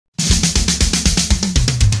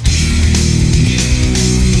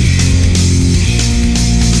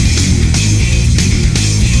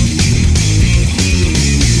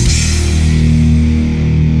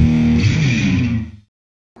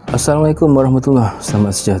Assalamualaikum warahmatullahi wabarakatuh.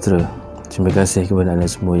 Selamat sejahtera. Terima kasih kepada anda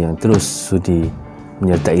semua yang terus sudi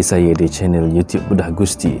menyertai saya di channel YouTube Bedah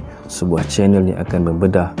Gusti, sebuah channel yang akan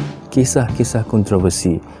membedah kisah-kisah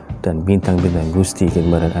kontroversi dan bintang-bintang Gusti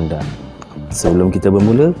kegemaran anda. Sebelum kita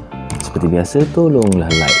bermula, seperti biasa,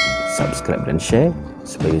 tolonglah like, subscribe dan share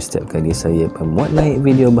supaya setiap kali saya memuat naik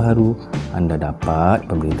video baru, anda dapat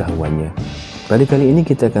pemberitahuannya. Pada kali ini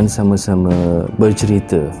kita akan sama-sama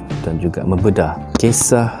bercerita dan juga membedah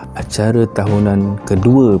kisah acara tahunan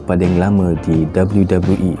kedua paling lama di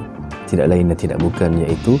WWE. Tidak lain dan tidak bukan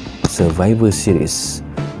iaitu Survivor Series.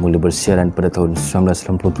 Mula bersiaran pada tahun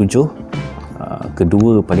 1987,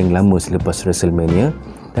 kedua paling lama selepas Wrestlemania,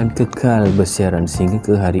 dan kekal bersiaran sehingga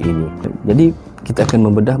ke hari ini. Jadi kita akan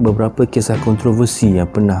membedah beberapa kisah kontroversi yang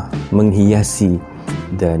pernah menghiasi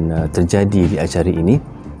dan terjadi di acara ini.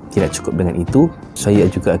 Tidak cukup dengan itu,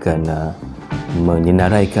 saya juga akan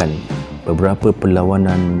menyenaraikan beberapa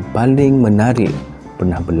perlawanan paling menarik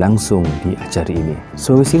pernah berlangsung di acara ini.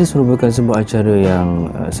 Survivor Series merupakan sebuah acara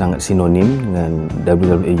yang sangat sinonim dengan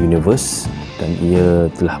WWE Universe, dan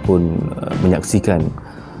ia telah pun menyaksikan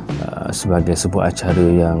sebagai sebuah acara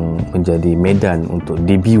yang menjadi medan untuk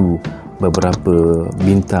debut beberapa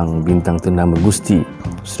bintang-bintang ternama Gusti.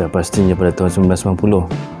 Sudah pastinya pada tahun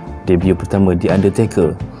 1990 debut pertama The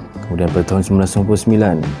Undertaker, kemudian pada tahun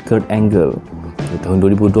 1999 Kurt Angle, pada tahun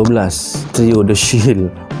 2012 trio The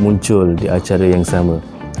Shield muncul di acara yang sama,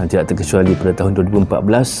 dan tidak terkecuali pada tahun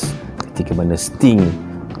 2014 ketika mana Sting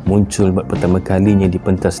muncul buat pertama kalinya di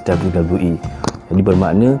pentas WWE. Jadi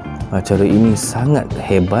bermakna acara ini sangat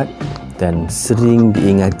hebat dan sering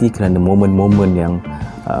diingati kerana momen-momen yang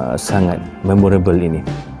sangat memorable ini.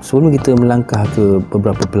 Sebelum kita melangkah ke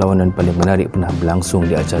beberapa perlawanan paling menarik pernah berlangsung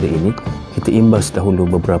di acara ini, kita imbas dahulu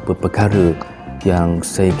beberapa perkara yang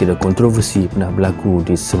saya kira kontroversi pernah berlaku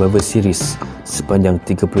di Survivor Series sepanjang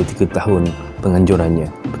 33 tahun penganjurannya.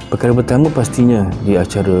 Perkara pertama pastinya di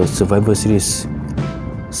acara Survivor Series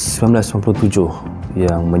 1997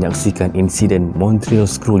 yang menyaksikan insiden Montreal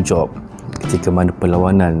Screwjob, ketika mana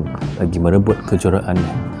perlawanan bagi merebut kejuaraan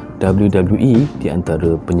WWE di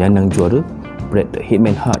antara penyandang juara Bret the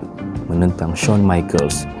Hitman Hart menentang Shawn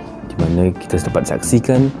Michaels, di mana kita dapat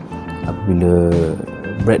saksikan apabila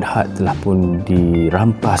Bret Hart telah pun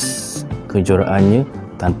dirampas kejuaraannya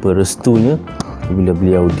tanpa restunya, apabila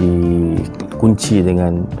beliau dikunci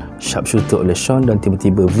dengan sharpshooter oleh Shawn, dan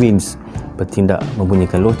tiba-tiba Vince bertindak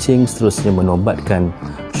membunyikan loceng, seterusnya menobatkan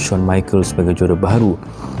Shawn Michaels sebagai juara baharu.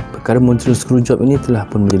 Perkara Montreal Screwjob ini telah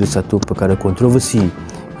pun menjadi satu perkara kontroversi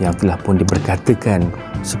yang telah pun diperkatakan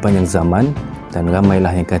sepanjang zaman, dan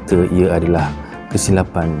ramailah yang kata ia adalah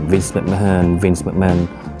kesilapan Vince McMahon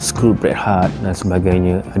screw Bret Hart dan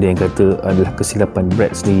sebagainya. Ada yang kata adalah kesilapan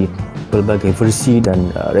Bret sendiri. Pelbagai versi dan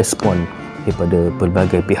respon daripada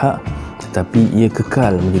pelbagai pihak, tetapi ia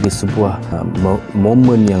kekal menjadi sebuah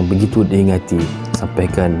momen yang begitu diingati.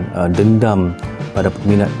 Sampaikan dendam para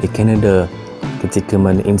peminat di Kanada ketika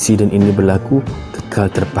mana insiden ini berlaku kekal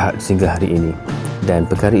terpahat sehingga hari ini. Dan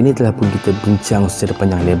perkara ini telah pun kita bincang secara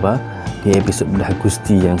panjang lebar di episod Bedah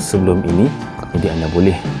Gusti yang sebelum ini. Jadi anda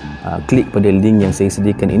boleh klik pada link yang saya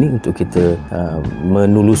sediakan ini untuk kita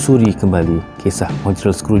menelusuri kembali kisah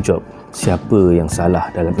Montreal Screwjob, siapa yang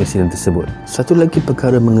salah dalam insiden tersebut. Satu lagi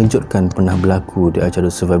perkara mengejutkan pernah berlaku di acara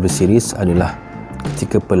Survivor Series adalah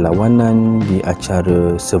ketika perlawanan di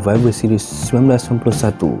acara Survivor Series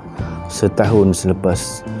 1991, setahun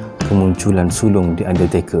selepas kemunculan sulung The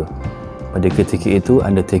Undertaker. Pada ketika itu,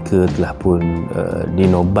 Undertaker telah pun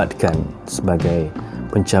dinobatkan sebagai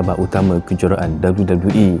pencabar utama kejuaraan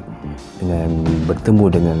WWE dengan bertemu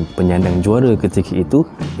dengan penyandang juara ketika itu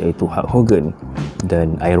iaitu Hulk Hogan,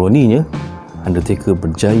 dan ironinya Undertaker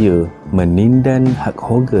berjaya menindan Hulk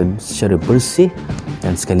Hogan secara bersih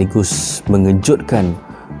dan sekaligus mengejutkan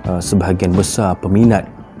sebahagian besar peminat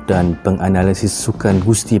dan penganalisis sukan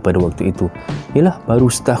Gusti pada waktu itu. Ialah baru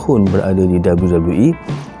setahun berada di WWE,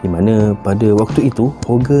 di mana pada waktu itu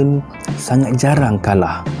Hogan sangat jarang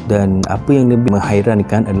kalah, dan apa yang lebih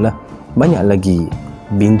menghairankan adalah banyak lagi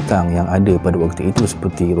bintang yang ada pada waktu itu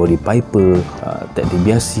seperti Roddy Piper, Ted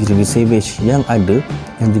DiBiase, Randy Savage yang ada,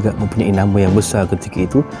 yang juga mempunyai nama yang besar ketika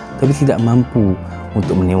itu, tapi tidak mampu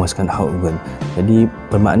untuk menewaskan Hulk Hogan. Jadi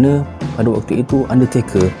bermakna pada waktu itu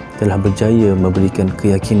Undertaker telah berjaya memberikan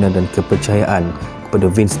keyakinan dan kepercayaan kepada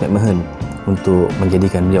Vince McMahon untuk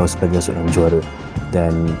menjadikan beliau sebagai seorang juara,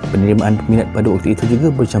 dan penerimaan peminat pada waktu itu juga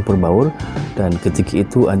bercampur baur. Dan ketika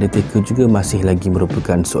itu Undertaker juga masih lagi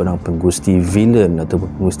merupakan seorang penggusti villain atau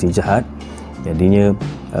penggusti jahat Jadinya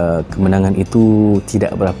kemenangan itu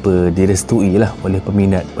tidak berapa direstui lah oleh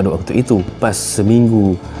peminat pada waktu itu. Pas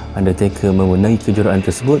seminggu Undertaker memenangi kejuaraan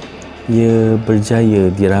tersebut, ia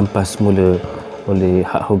berjaya dirampas mula oleh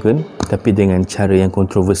Hulk Hogan, tapi dengan cara yang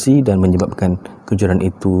kontroversi dan menyebabkan kejuaraan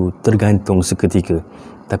itu tergantung seketika.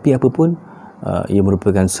 Tapi apapun, ia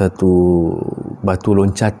merupakan satu batu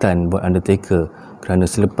loncatan buat Undertaker, kerana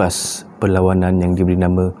selepas perlawanan yang diberi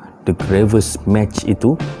nama The Gravest Match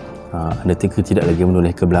itu, Undertaker tidak lagi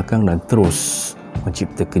menoleh ke belakang dan terus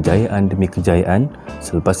mencipta kejayaan demi kejayaan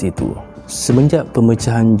selepas itu. Semenjak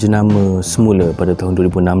pemecahan jenama semula pada tahun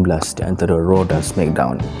 2016 di antara Raw dan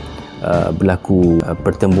SmackDown, berlaku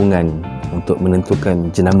pertembungan untuk menentukan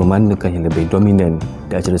jenama manakah yang lebih dominan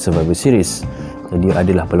di acara Survivor Series. Jadi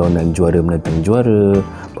adalah perlawanan juara menentang juara,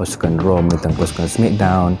 pasukan Raw menentang pasukan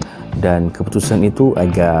SmackDown, dan keputusan itu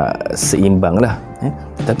agak seimbang lah.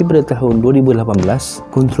 Tetapi pada tahun 2018,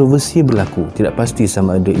 kontroversi berlaku. Tidak pasti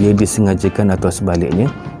sama ada ia disengajakan atau sebaliknya.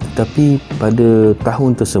 Tetapi pada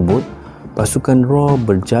tahun tersebut, pasukan Raw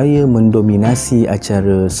berjaya mendominasi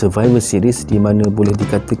acara Survivor Series, di mana boleh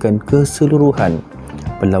dikatakan keseluruhan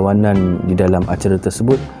perlawanan di dalam acara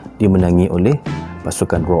tersebut dimenangi oleh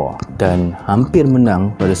pasukan Raw, dan hampir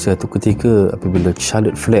menang pada satu ketika apabila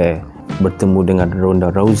Charlotte Flair bertemu dengan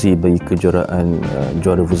Ronda Rousey bagi kejuaraan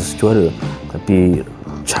juara versus juara. Tapi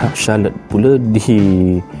Charlotte pula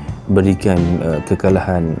diberikan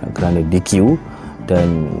kekalahan kerana DQ,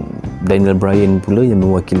 dan Daniel Bryan pula yang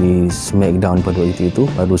mewakili SmackDown pada waktu itu,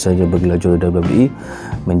 baru saja bergelar juara WWE,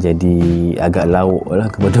 menjadi agak lauk lah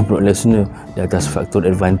kepada Brock Lesnar di atas faktor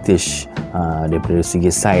advantage daripada segi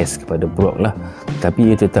size kepada Brock lah.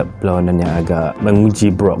 Tapi ia tetap perlawanan yang agak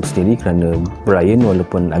menguji Brock sendiri, kerana Bryan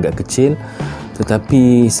walaupun agak kecil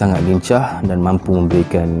tetapi sangat lincah dan mampu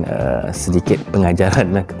memberikan sedikit pengajaran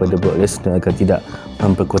lah kepada Brock Lesnar agar tidak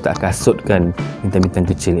memperkotak kasutkan bintang-bintang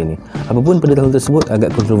kecil ini. Apapun, pada tahun tersebut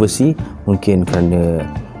agak kontroversi, mungkin kerana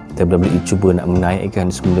WWE cuba nak menaikkan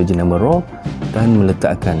semula jenama Raw dan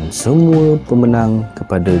meletakkan semua pemenang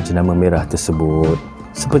kepada jenama merah tersebut.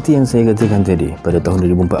 Seperti yang saya katakan tadi, pada tahun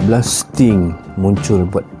 2014 Sting muncul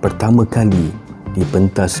buat pertama kali di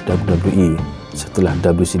pentas WWE setelah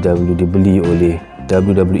WCW dibeli oleh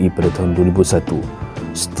WWE pada tahun 2001.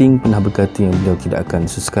 Sting pernah berkata yang beliau tidak akan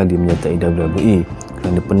sesekali menyertai WWE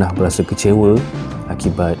kerana pernah berasa kecewa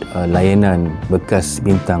akibat layanan bekas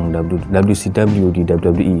bintang WCW di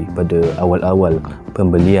WWE pada awal-awal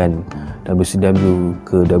pembelian WCW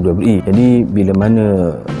ke WWE. Jadi bila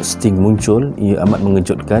mana Sting muncul, ia amat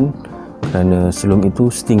mengejutkan, kerana sebelum itu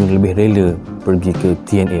Sting lebih rela pergi ke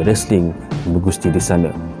TNA Wrestling bergusti di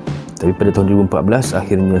sana. Tapi pada tahun 2014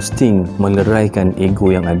 akhirnya Sting meleraikan ego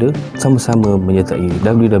yang ada, sama-sama menyertai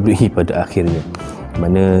WWE pada akhirnya,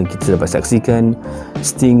 mana kita dapat saksikan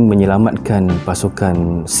Sting menyelamatkan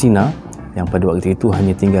pasukan Cena yang pada waktu itu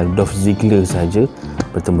hanya tinggal Dolph Ziggler saja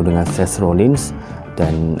bertemu dengan Seth Rollins,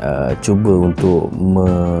 dan cuba untuk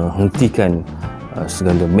menghentikan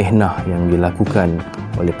segala mehnah yang dilakukan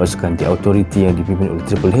oleh pasukan The Authority yang dipimpin oleh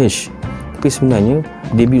Triple H. Tapi sebenarnya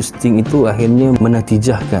debut Sting itu akhirnya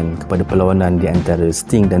menatijahkan kepada perlawanan di antara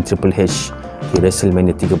Sting dan Triple H di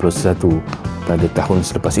Wrestlemania 31 pada tahun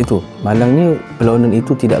selepas itu. Malangnya perlawanan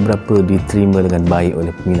itu tidak berapa diterima dengan baik oleh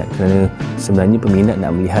peminat, kerana sebenarnya peminat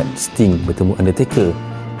nak melihat Sting bertemu Undertaker,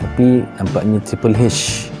 tapi nampaknya Triple H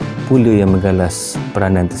pula yang menggalas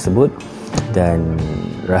peranan tersebut, dan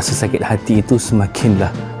rasa sakit hati itu semakinlah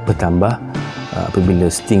bertambah apabila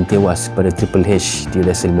Sting tewas pada Triple H di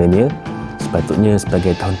Wrestlemania. Sepatutnya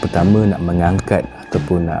sebagai tahun pertama nak mengangkat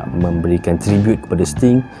ataupun nak memberikan tribute kepada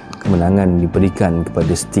Sting, kemenangan diberikan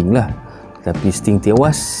kepada Sting lah. Tapi Sting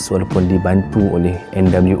tewas walaupun dibantu oleh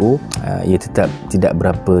NWO. Ia tetap tidak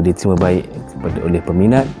berapa diterima baik oleh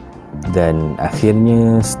peminat, dan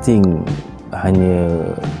akhirnya Sting hanya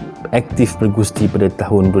aktif bergusti pada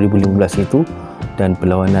tahun 2015 itu, dan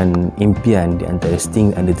perlawanan impian di antara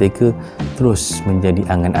Sting dan Undertaker terus menjadi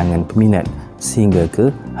angan-angan peminat sehingga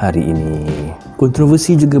ke hari ini.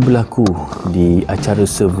 Kontroversi juga berlaku di acara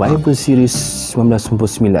Survivor Series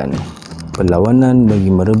 1999. Perlawanan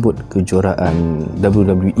bagi merebut kejuaraan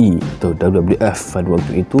WWE atau WWF pada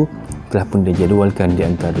waktu itu telah pun dijadualkan di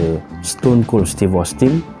antara Stone Cold Steve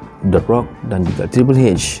Austin, The Rock dan juga Triple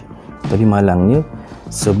H. Tapi malangnya,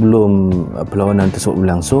 sebelum perlawanan tersebut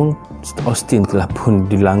berlangsung, Austin telah pun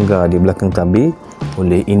dilanggar di belakang tabir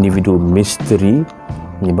oleh individu misteri,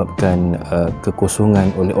 menyebabkan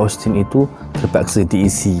kekosongan oleh Austin itu terpaksa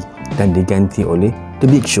diisi dan diganti oleh The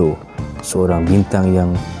Big Show, seorang bintang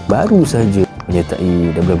yang baru saja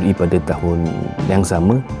menyertai WWE pada tahun yang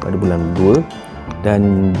sama, pada bulan 2,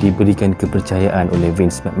 dan diberikan kepercayaan oleh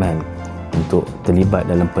Vince McMahon. untuk terlibat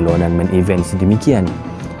dalam perlawanan main event sedemikian.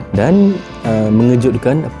 Dan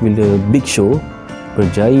mengejutkan apabila Big Show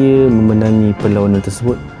berjaya memenangi perlawanan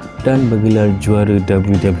tersebut dan bergelar juara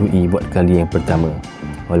WWE buat kali yang pertama.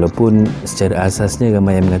 Walaupun secara asasnya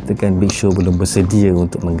ramai yang mengatakan Big Show belum bersedia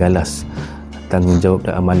untuk menggalas tanggungjawab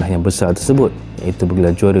dan amanah yang besar tersebut, iaitu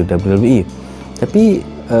bergelar juara WWE. Tapi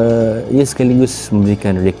ia sekaligus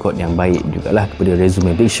memberikan rekod yang baik jugalah kepada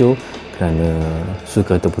resume Big Show, kerana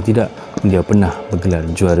suka ataupun tidak, beliau pernah bergelar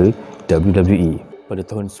juara WWE. Pada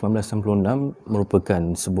tahun 1996 merupakan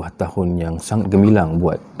sebuah tahun yang sangat gemilang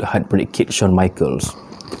buat The Heartbreak Kid Shawn Michaels,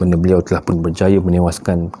 di mana beliau telah pun berjaya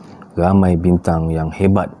menewaskan ramai bintang yang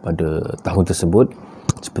hebat pada tahun tersebut,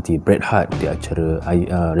 seperti Bret Hart di acara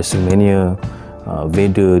Wrestlemania,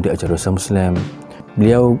 Bedah di acara SummerSlam.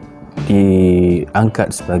 Beliau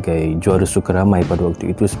diangkat sebagai juara suka ramai pada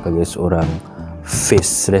waktu itu sebagai seorang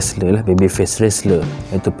face wrestler lah, baby face wrestler,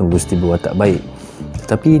 iaitu penggusti berwatak baik.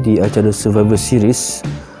 Tetapi di acara Survivor Series,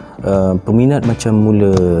 peminat macam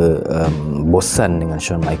mula bosan dengan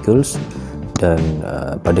Shawn Michaels, dan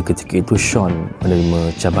pada ketika itu Shawn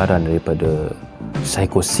menerima cabaran daripada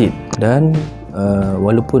Psycho Sid, dan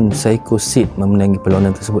walaupun Psycho Sid memenangi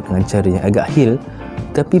perlawanan tersebut dengan cara yang agak heel,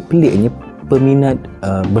 tapi peliknya peminat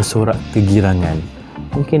bersorak kegirangan.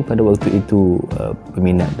 Mungkin pada waktu itu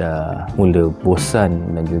peminat dah mula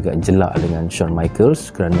bosan dan juga jelak dengan Shawn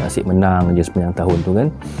Michaels kerana asyik menang je sepanjang tahun tu kan,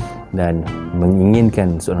 dan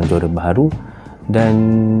menginginkan seorang juara baharu. Dan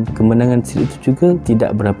kemenangan Sid itu juga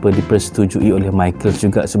tidak berapa dipersetujui oleh Michaels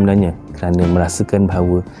juga sebenarnya, kerana merasakan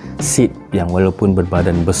bahawa Sid yang walaupun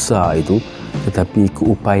berbadan besar itu, tetapi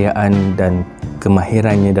keupayaan dan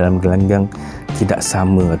kemahirannya dalam gelanggang tidak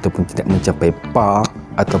sama ataupun tidak mencapai par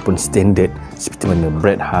ataupun standard seperti mana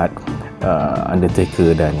Bret Hart,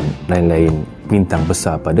 Undertaker dan lain-lain bintang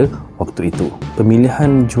besar pada waktu itu.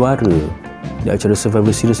 Pemilihan juara di acara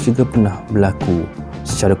Survivor Series juga pernah berlaku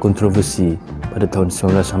secara kontroversi pada tahun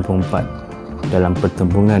 1994 dalam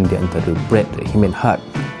pertembungan di antara Bret Hart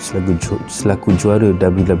selaku juara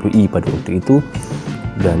WWE pada waktu itu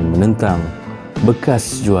dan menentang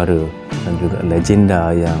bekas juara dan juga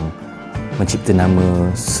legenda yang mencipta nama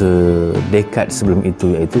sedekad sebelum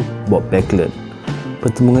itu, iaitu Bob Backlund.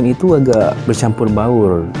 Pertembungan itu agak bercampur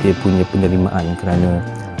baur dia punya penerimaan, kerana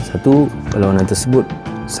satu, perlawanan tersebut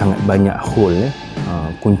sangat banyak hole,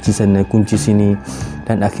 kunci sana kunci sini,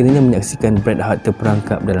 dan akhirnya menyaksikan Bret Hart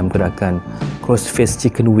terperangkap dalam gerakan crossface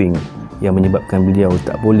chicken wing yang menyebabkan beliau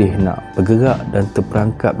tak boleh nak bergerak dan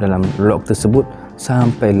terperangkap dalam lock tersebut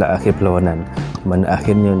sampailah akhir perlawanan, di mana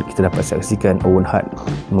akhirnya kita dapat saksikan Owen Hart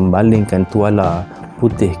membalingkan tuala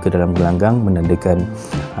putih ke dalam gelanggang, menandakan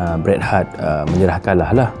Bret Hart menyerah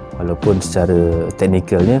kalah lah. Walaupun secara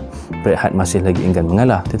teknikalnya Bret Hart masih lagi enggan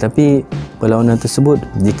mengalah, tetapi perlawanan tersebut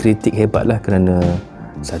dikritik hebatlah kerana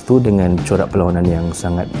satu, dengan corak perlawanan yang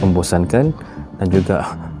sangat membosankan dan juga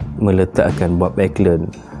meletakkan Bob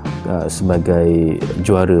Backlund sebagai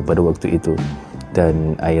juara pada waktu itu.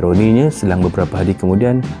 Dan ironinya, selang beberapa hari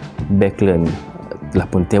kemudian Backlund telah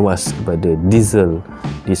pun tewas kepada Diesel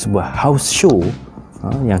di sebuah house show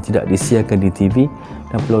yang tidak disiarkan di TV,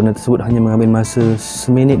 dan perlawanan tersebut hanya mengambil masa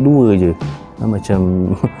seminit dua je,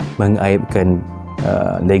 macam mengaibkan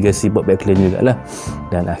legasi Bob Backlund jugalah.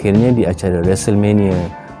 Dan akhirnya di acara Wrestlemania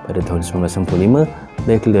pada tahun 1995,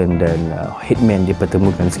 Backlund dan Hitman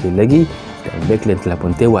dipertemukan sekali lagi, dan Backlund telah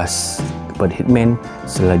pun tewas kepada Hitman,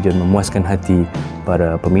 selajun memuaskan hati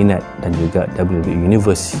para peminat dan juga WWE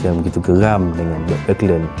Universe yang begitu geram dengan Bob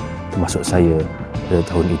Backlund, termasuk saya pada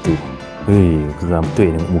tahun itu. Geram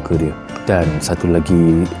betul dengan muka dia. Dan satu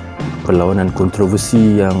lagi perlawanan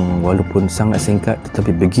kontroversi yang walaupun sangat singkat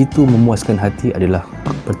tetapi begitu memuaskan hati adalah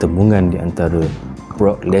pertembungan di antara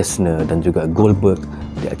Brock Lesnar dan juga Goldberg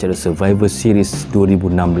di acara Survivor Series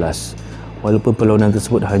 2016. Walaupun perlawanan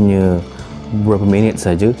tersebut hanya beberapa minit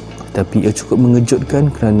saja, tetapi ia cukup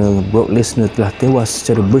mengejutkan kerana Brock Lesnar telah tewas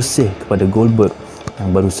secara bersih kepada Goldberg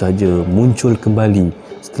yang baru saja muncul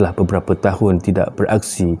kembali setelah beberapa tahun tidak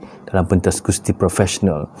beraksi dalam pentas Gusti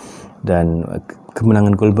profesional. Dan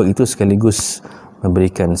kemenangan Goldberg itu sekaligus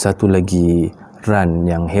memberikan satu lagi run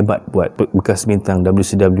yang hebat buat bekas bintang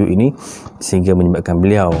WCW ini, sehingga menyebabkan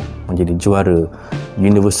beliau menjadi juara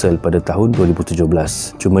Universal pada tahun 2017.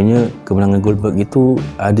 Cumanya kemenangan Goldberg itu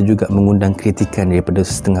ada juga mengundang kritikan daripada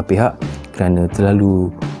setengah pihak kerana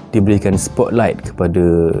terlalu diberikan spotlight kepada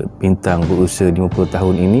bintang berusia 50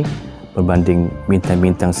 tahun ini berbanding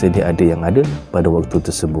bintang-bintang sedia ada yang ada pada waktu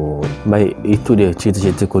tersebut. Baik, itu dia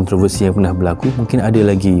cerita-cerita kontroversi yang pernah berlaku. Mungkin ada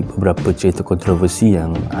lagi beberapa cerita kontroversi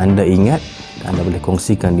yang anda ingat Anda boleh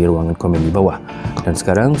kongsikan di ruangan komen di bawah. Dan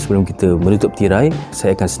sekarang sebelum kita menutup tirai,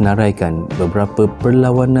 saya akan senaraikan beberapa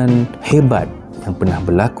perlawanan hebat yang pernah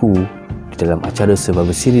berlaku di dalam acara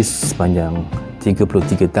Survivor Series sepanjang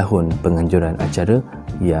 33 tahun penganjuran acara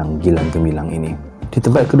yang gilang gemilang ini. Di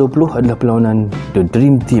tempat ke-20 adalah perlawanan The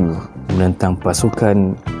Dream Team menentang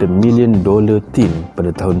pasukan The $1 Million Team pada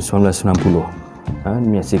tahun 1990.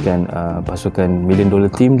 Menyaksikan pasukan $1 Million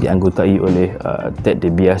Team dianggotai oleh Ted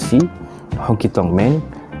DiBiase, Honky Tonk Man,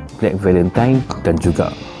 Black Valentine dan juga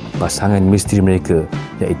pasangan misteri mereka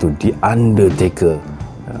iaitu The Undertaker.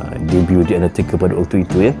 Debut The Undertaker pada waktu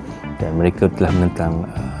itu dan mereka telah menentang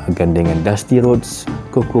gandengan Dusty Rhodes,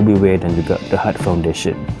 Koko B. Ware dan juga The Hart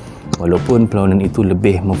Foundation. Walaupun perlawanan itu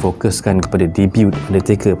lebih memfokuskan kepada debut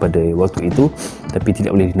Undertaker pada waktu itu, tapi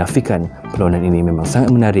tidak boleh dinafikan perlawanan ini memang sangat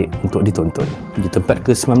menarik untuk ditonton. Di tempat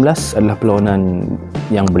ke-19 adalah perlawanan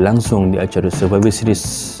yang berlangsung di acara Survivor Series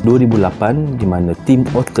 2008 di mana tim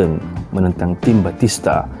Orton menentang tim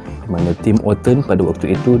Batista, di mana tim Orton pada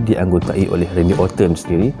waktu itu dianggotai oleh Randy Orton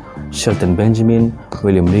sendiri, Shelton Benjamin,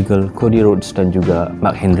 William Regal, Cody Rhodes dan juga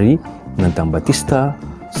Mark Henry menentang Batista,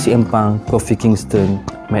 CM Punk, Kofi Kingston,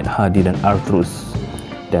 Matt Hardy dan R-Truth.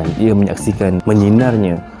 Dan ia menyaksikan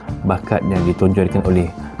menyinarnya bakat yang ditonjolkan oleh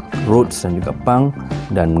Rhodes dan juga Punk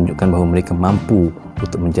dan menunjukkan bahawa mereka mampu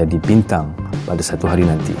untuk menjadi bintang pada satu hari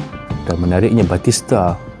nanti. Dan menariknya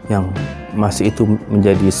Batista yang masa itu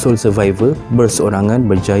menjadi sole survivor berseorangan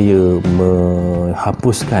berjaya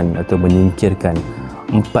menghapuskan atau menyingkirkan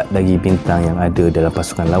 4 lagi bintang yang ada dalam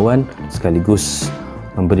pasukan lawan, sekaligus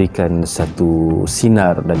memberikan satu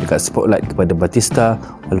sinar dan juga spotlight kepada Batista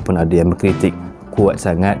walaupun ada yang mengkritik kuat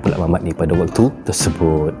sangat pula mamat ni pada waktu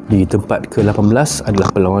tersebut. Di tempat ke-18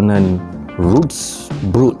 adalah perlawanan Roots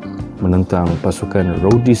Brute menentang pasukan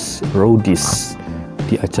Rhodes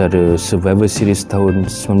di acara Survivor Series tahun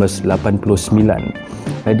 1989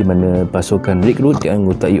 di mana pasukan Rick Rude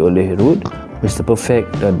dianggotai oleh Rude, Mr.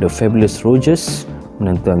 Perfect dan The Fabulous Rogers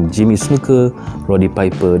menentang Jimmy Snuka, Roddy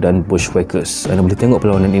Piper dan Bushwhackers. Anda boleh tengok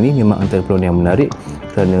perlawanan ini memang antara perlawanan yang menarik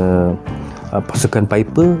kerana pasukan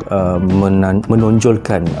Piper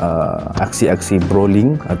menonjolkan aksi-aksi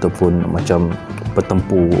brawling ataupun macam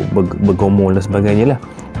bertempur, bergomol dan sebagainya lah.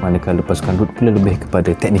 Manakala pasukan Root pula lebih kepada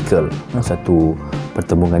technical. Satu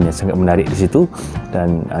pertembungan yang sangat menarik di situ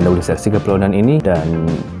dan anda boleh saksikan perlawanan ini dan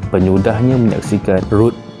penyudahnya menyaksikan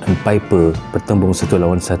Root dan Piper bertembung satu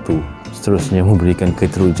lawan satu, seterusnya memberikan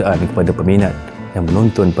keterujaan kepada peminat yang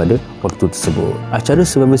menonton pada waktu tersebut. Acara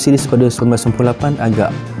Survivor Series pada 1998 agak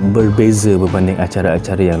berbeza berbanding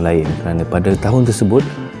acara-acara yang lain kerana pada tahun tersebut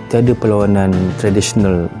tiada perlawanan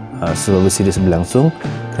tradisional Survivor Series berlangsung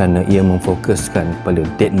kerana ia memfokuskan pada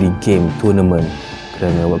Deadly Game Tournament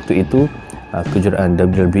kerana waktu itu kejuaraan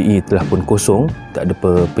WWE telah pun kosong, tak ada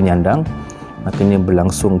penyandang, makanya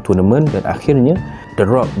berlangsung tournament dan akhirnya The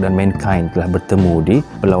Rock dan Mankind telah bertemu di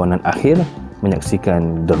perlawanan akhir,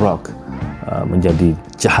 menyaksikan The Rock menjadi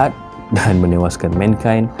jahat dan menewaskan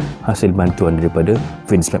Mankind hasil bantuan daripada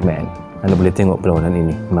Vince McMahon. Anda boleh tengok perlawanan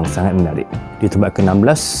ini, memang sangat menarik. Di tempat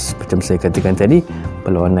ke-16, macam saya katakan tadi,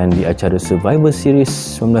 perlawanan di acara Survivor Series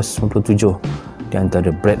 1997 di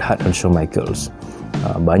antara Bret Hart dan Shawn Michaels.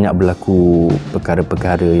 Banyak berlaku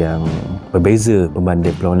perkara-perkara yang berbeza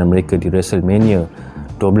berbanding perlawanan mereka di Wrestlemania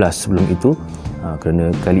 12 sebelum itu,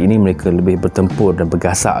 kerana kali ini mereka lebih bertempur dan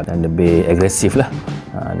bergasak dan lebih agresif lah,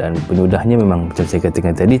 dan penyudahnya memang macam saya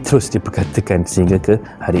katakan tadi terus diperkatakan sehingga ke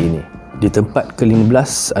hari ini. Di tempat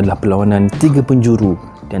ke-15 adalah perlawanan 3 penjuru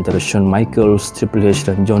di antara Shawn Michaels, Triple H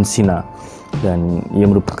dan John Cena, dan ia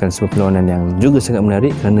merupakan sebuah perlawanan yang juga sangat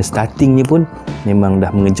menarik kerana startingnya pun memang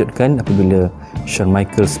dah mengejutkan apabila Shawn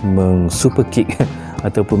Michaels super kick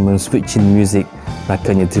ataupun switch in music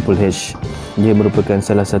rakannya Triple H. Dia merupakan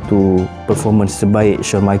salah satu performance terbaik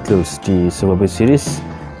Shawn Michaels di Survivor Series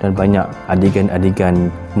dan banyak adegan-adegan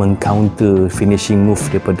mengcounter finishing move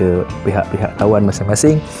daripada pihak-pihak lawan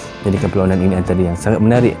masing-masing, jadikan perlawanan ini antara yang sangat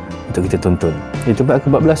menarik untuk kita tonton. Di tempat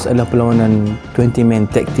ke-14 adalah perlawanan 20-man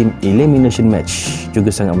tag team elimination match, juga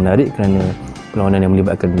sangat menarik kerana perlawanan yang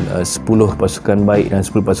melibatkan 10 pasukan baik dan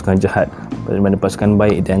 10 pasukan jahat, di mana pasukan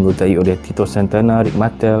baik dianggotai oleh Tito Santana, Rick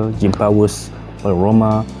Martel, Jim Powers, Paul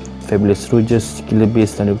Roma, Fabulous Rogers, Killer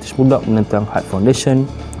Beast dan British Bulldog menentang Hart Foundation,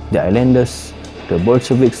 The Islanders, The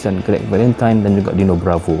Bolsheviks dan Greg Valentine dan juga Dino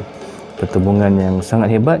Bravo. Pertembungan yang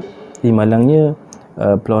sangat hebat. Di malangnya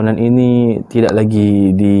perlawanan ini tidak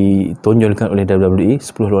lagi ditonjolkan oleh WWE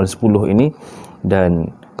 10 lawan 10 ini,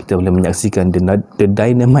 dan kita boleh menyaksikan The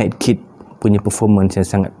Dynamite Kid punya performance yang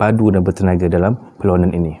sangat padu dan bertenaga dalam perlawanan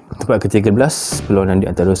ini. Tempat ke-13, perlawanan di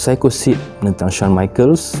antara Psycho Sid menentang Shawn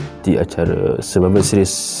Michaels di acara Survivor Series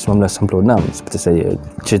 1996 seperti saya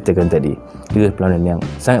ceritakan tadi. Juga perlawanan yang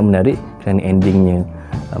sangat menarik kerana endingnya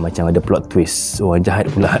macam ada plot twist, orang jahat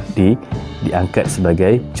pula diangkat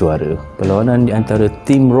sebagai juara. Perlawanan di antara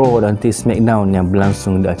Team Raw dan Team SmackDown yang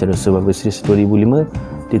berlangsung di acara Survivor Series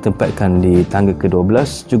 2005 ditempatkan di tangga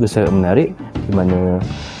ke-12 juga sangat menarik, di mana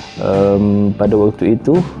pada waktu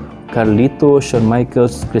itu Carlito, Shawn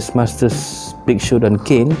Michaels, Chris Masters, Big Show dan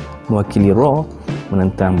Kane mewakili Raw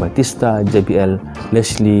menentang Batista, JBL,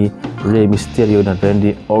 Lashley, Rey Mysterio dan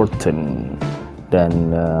Randy Orton.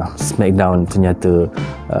 Dan SmackDown ternyata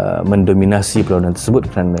mendominasi perlawanan tersebut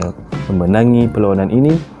kerana memenangi perlawanan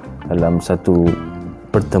ini dalam satu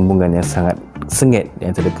pertembungan yang sangat sengit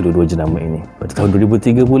di antara kedua-dua jenama ini. Pada tahun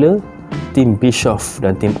 2003 pula, tim Bischoff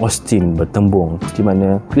dan tim Austin bertembung, di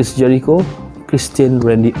mana Chris Jericho, Christian,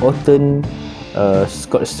 Randy Orton,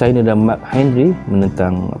 Scott Steiner dan Mark Henry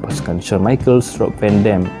menentang pasukan Shawn Michaels, Rob Van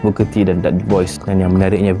Dam, Booker T dan Dudley Boyz. Dan yang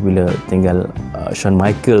menariknya apabila tinggal Shawn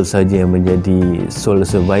Michaels saja yang menjadi sole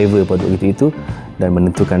survivor pada waktu itu dan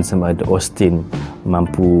menentukan sama ada Austin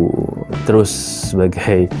mampu terus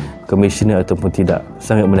sebagai komisioner ataupun tidak.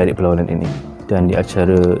 Sangat menarik perlawanan ini. Dan di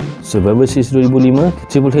acara Survivor Series 2005,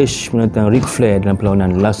 Triple H menentang Ric Flair dalam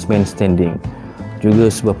perlawanan Last Man Standing. Juga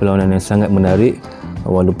sebuah perlawanan yang sangat menarik,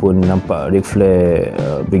 walaupun nampak Ric Flair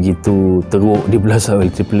begitu teruk dibelasah oleh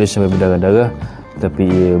Triple H sampai berdarah-darah, tapi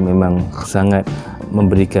ia memang sangat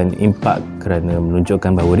memberikan impak kerana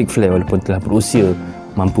menunjukkan bahawa Ric Flair walaupun telah berusia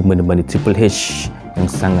mampu menemani Triple H yang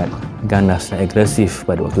sangat ganas dan agresif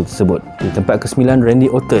pada waktu tersebut. Di tempat ke-9, Randy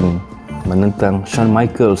Orton menentang Shawn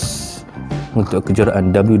Michaels untuk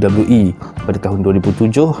kejuaraan WWE pada tahun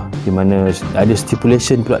 2007, di mana ada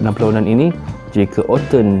stipulation pula dalam perlawanan ini, jika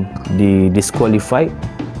Orton disqualified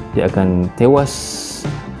dia akan tewas,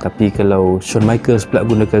 tapi kalau Shawn Michaels pula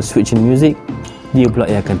gunakan switch in music, dia pula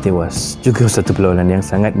yang akan tewas. Juga satu perlawanan yang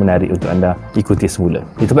sangat menarik untuk anda ikuti semula.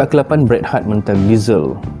 Di tempat ke-8, Bret Hart menentang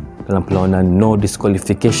Diesel dalam perlawanan no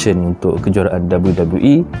disqualification untuk kejuaraan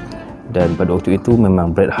WWE. Dan pada waktu itu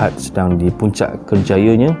memang Bret Hart sedang di puncak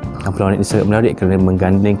kerjayanya. Perlawanan ini sangat menarik kerana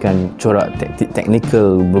menggandingkan corak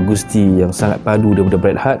teknikal bergusti yang sangat padu daripada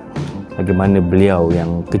Bret Hart. Bagaimana beliau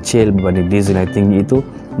yang kecil berbanding Diesel yang tinggi itu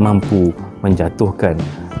mampu menjatuhkan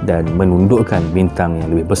dan menundukkan bintang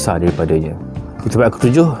yang lebih besar daripadanya. Di tempat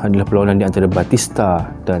ke-7 adalah perlawanan di antara Batista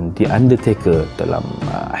dan The Undertaker dalam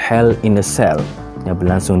Hell in a Cell yang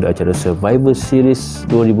berlangsung di acara Survivor Series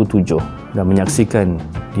 2007, dan menyaksikan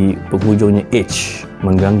di penghujungnya Edge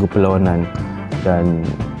mengganggu perlawanan dan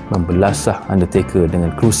membelasah Undertaker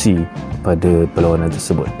dengan kerusi pada perlawanan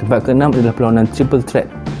tersebut. Tempat ke-6 adalah perlawanan Triple Threat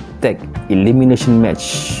Tag Elimination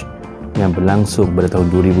Match yang berlangsung pada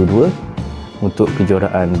tahun 2002 untuk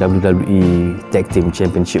kejuaraan WWE Tag Team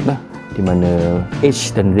Championship di mana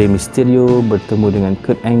Edge dan Rey Mysterio bertemu dengan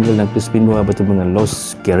Kurt Angle dan Chris Benoit bertemu dengan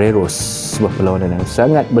Los Guerreros. Sebuah perlawanan yang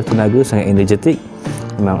sangat bertenaga, sangat energetik.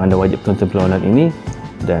 Memang anda wajib tonton perlawanan ini,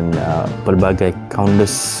 dan pelbagai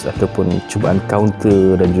countless ataupun cubaan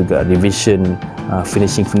counter dan juga revision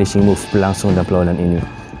finishing move berlangsung dalam perlawanan ini.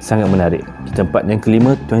 Sangat menarik. Di tempat yang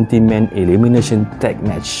kelima, 20-man Elimination Tag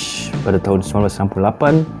Match pada tahun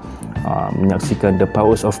 1998, menyaksikan The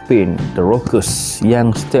Powers of Pain, The Rockers,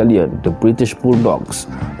 Young Stallion, The British Bulldogs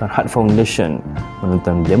dan Hart Foundation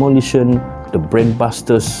menentang Demolition, The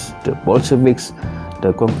Brainbusters, The Bolsheviks, The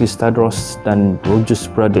Conquistadors dan Rogers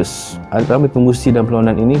Brothers. Ramai pengusi dalam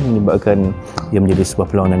perlawanan ini menyebabkan ia menjadi sebuah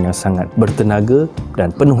perlawanan yang sangat bertenaga dan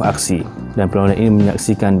penuh aksi. Dan perlawanan ini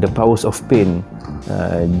menyaksikan The Powers of Pain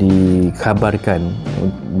dikabarkan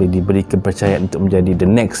diberi kepercayaan untuk menjadi the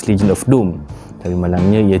next Legion of Doom, tapi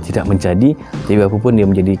malangnya ia tidak menjadi. Tapi apapun, dia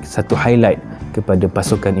menjadi satu highlight kepada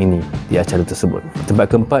pasukan ini di acara tersebut. Tempat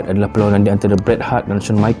keempat adalah perlawanan di antara Bret Hart dan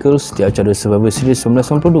Shawn Michaels di acara Survivor Series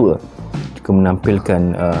 1992, juga menampilkan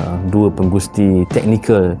dua penggusti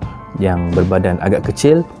teknikal yang berbadan agak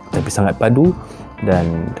kecil tapi sangat padu,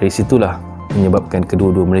 dan dari situlah menyebabkan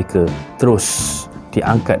kedua-dua mereka terus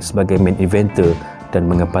diangkat sebagai main eventer dan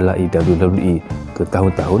mengepalai WWE ke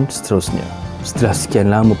tahun-tahun seterusnya. Setelah sekian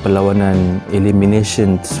lama perlawanan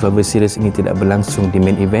Elimination Survivor Series ini tidak berlangsung di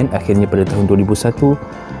main event, akhirnya pada tahun 2001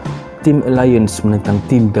 Team Alliance menentang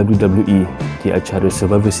Team WWE di acara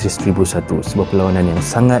Survivor Series 2001. Sebuah perlawanan yang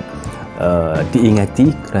sangat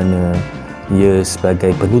diingati kerana ia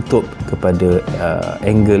sebagai penutup kepada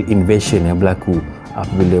angle invasion yang berlaku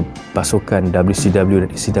apabila pasukan WCW dan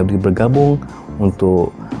ECW bergabung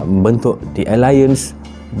untuk membentuk The Alliance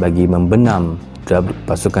bagi membenam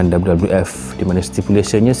pasukan WWF, di mana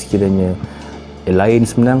stipulationnya sekiranya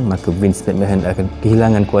Alliance menang, maka Vince McMahon akan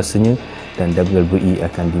kehilangan kuasanya dan WWE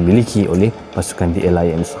akan dimiliki oleh pasukan The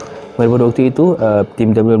Alliance. Pada waktu itu,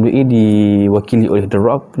 tim WWE diwakili oleh The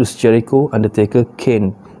Rock, Chris Jericho, Undertaker, Kane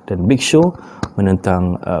dan Big Show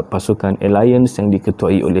menentang pasukan Alliance yang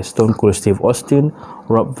diketuai oleh Stone Cold Steve Austin,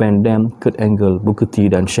 Rob Van Dam, Kurt Angle, Booker T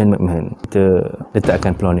dan Shane McMahon. Kita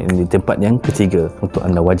letakkan perlawanan ini di tempat yang ketiga untuk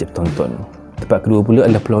anda wajib tonton. Tempat kedua pula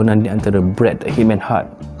adalah perlawanan di antara Bret Hitman Hart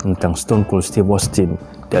tentang Stone Cold Steve Austin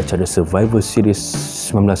di acara Survivor Series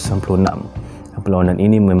 1996. Perlawanan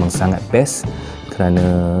ini memang sangat best kerana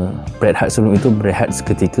Bret Hart sebelum itu berehat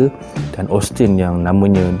seketika dan Austin yang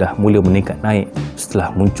namanya dah mula meningkat naik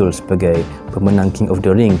setelah muncul sebagai pemenang King of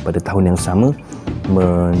the Ring pada tahun yang sama,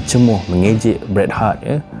 mencemuh, mengejek Bret Hart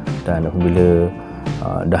dan apabila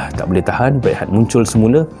dah tak boleh tahan, Bret Hart muncul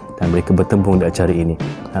semula dan mereka bertempur di acara ini.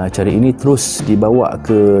 Acara ini terus dibawa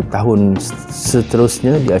ke tahun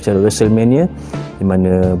seterusnya di acara Wrestlemania, di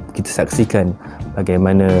mana kita saksikan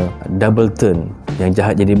bagaimana double turn, yang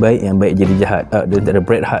jahat jadi baik, yang baik jadi jahat antara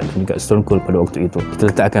Bret Hart dan juga Stone Cold pada waktu itu.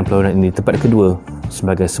 Kita letakkan perlawanan ini tempat kedua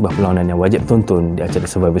sebagai sebuah perlawanan yang wajib tonton di acara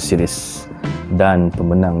Survivor Series, dan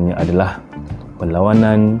pemenangnya adalah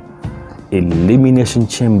perlawanan Elimination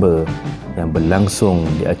Chamber yang berlangsung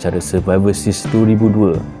di acara Survivor Series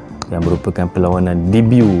 2002 yang merupakan perlawanan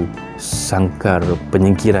debut sangkar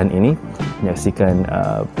penyingkiran ini. Menyaksikan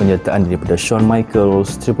penyertaan daripada Shawn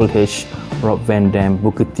Michaels, Triple H, Rob Van Dam,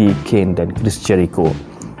 Booker T, Kane dan Chris Jericho.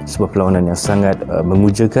 Sebuah perlawanan yang sangat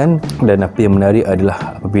mengujakan, dan apa yang menarik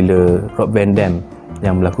adalah apabila Rob Van Dam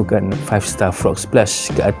yang melakukan 5-star frog splash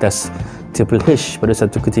ke atas Triple H pada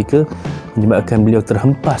satu ketika menyebabkan beliau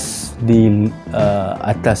terhempas di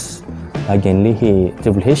atas bahagian leher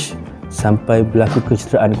Triple H sampai berlaku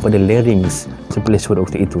kecederaan kepada larynx Triple H pada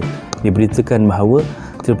waktu itu. Diberitakan bahawa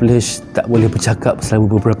Triple H tak boleh bercakap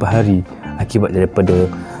selama beberapa hari akibat daripada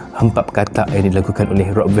hempap katak yang dilakukan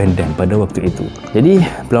oleh Rob Van Dam pada waktu itu. Jadi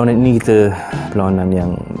perlawanan ini perlawanan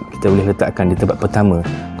yang kita boleh letakkan di tempat pertama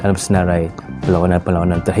dalam senarai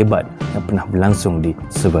perlawanan-perlawanan terhebat yang pernah berlangsung di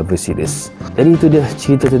Survivor Series. Jadi itu dia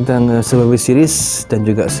cerita tentang Survivor Series dan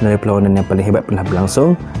juga senarai perlawanan yang paling hebat pernah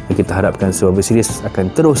berlangsung. Dan kita harapkan Survivor Series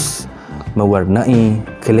akan terus mewarnai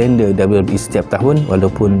kalender WWE setiap tahun,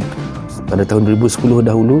 walaupun pada tahun 2010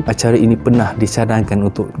 dahulu acara ini pernah dicanangkan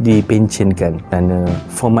untuk dipensionkan kerana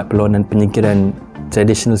format perlawanan penyingkiran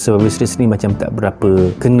traditional Survivor Series ni macam tak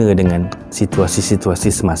berapa kena dengan situasi-situasi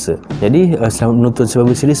semasa. Jadi selamat menonton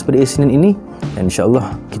Survivor Series pada Isnin ini, dan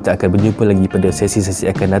insya-Allah kita akan berjumpa lagi pada sesi-sesi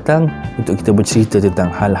akan datang untuk kita bercerita tentang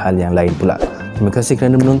hal-hal yang lain pula. Terima kasih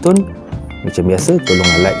kerana menonton. Macam biasa,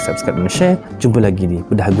 tolonglah like, subscribe dan share. Jumpa lagi di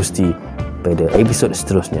Bedah Gusti pada episod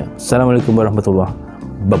seterusnya. Assalamualaikum warahmatullahi wabarakatuh.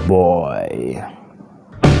 Bye-bye.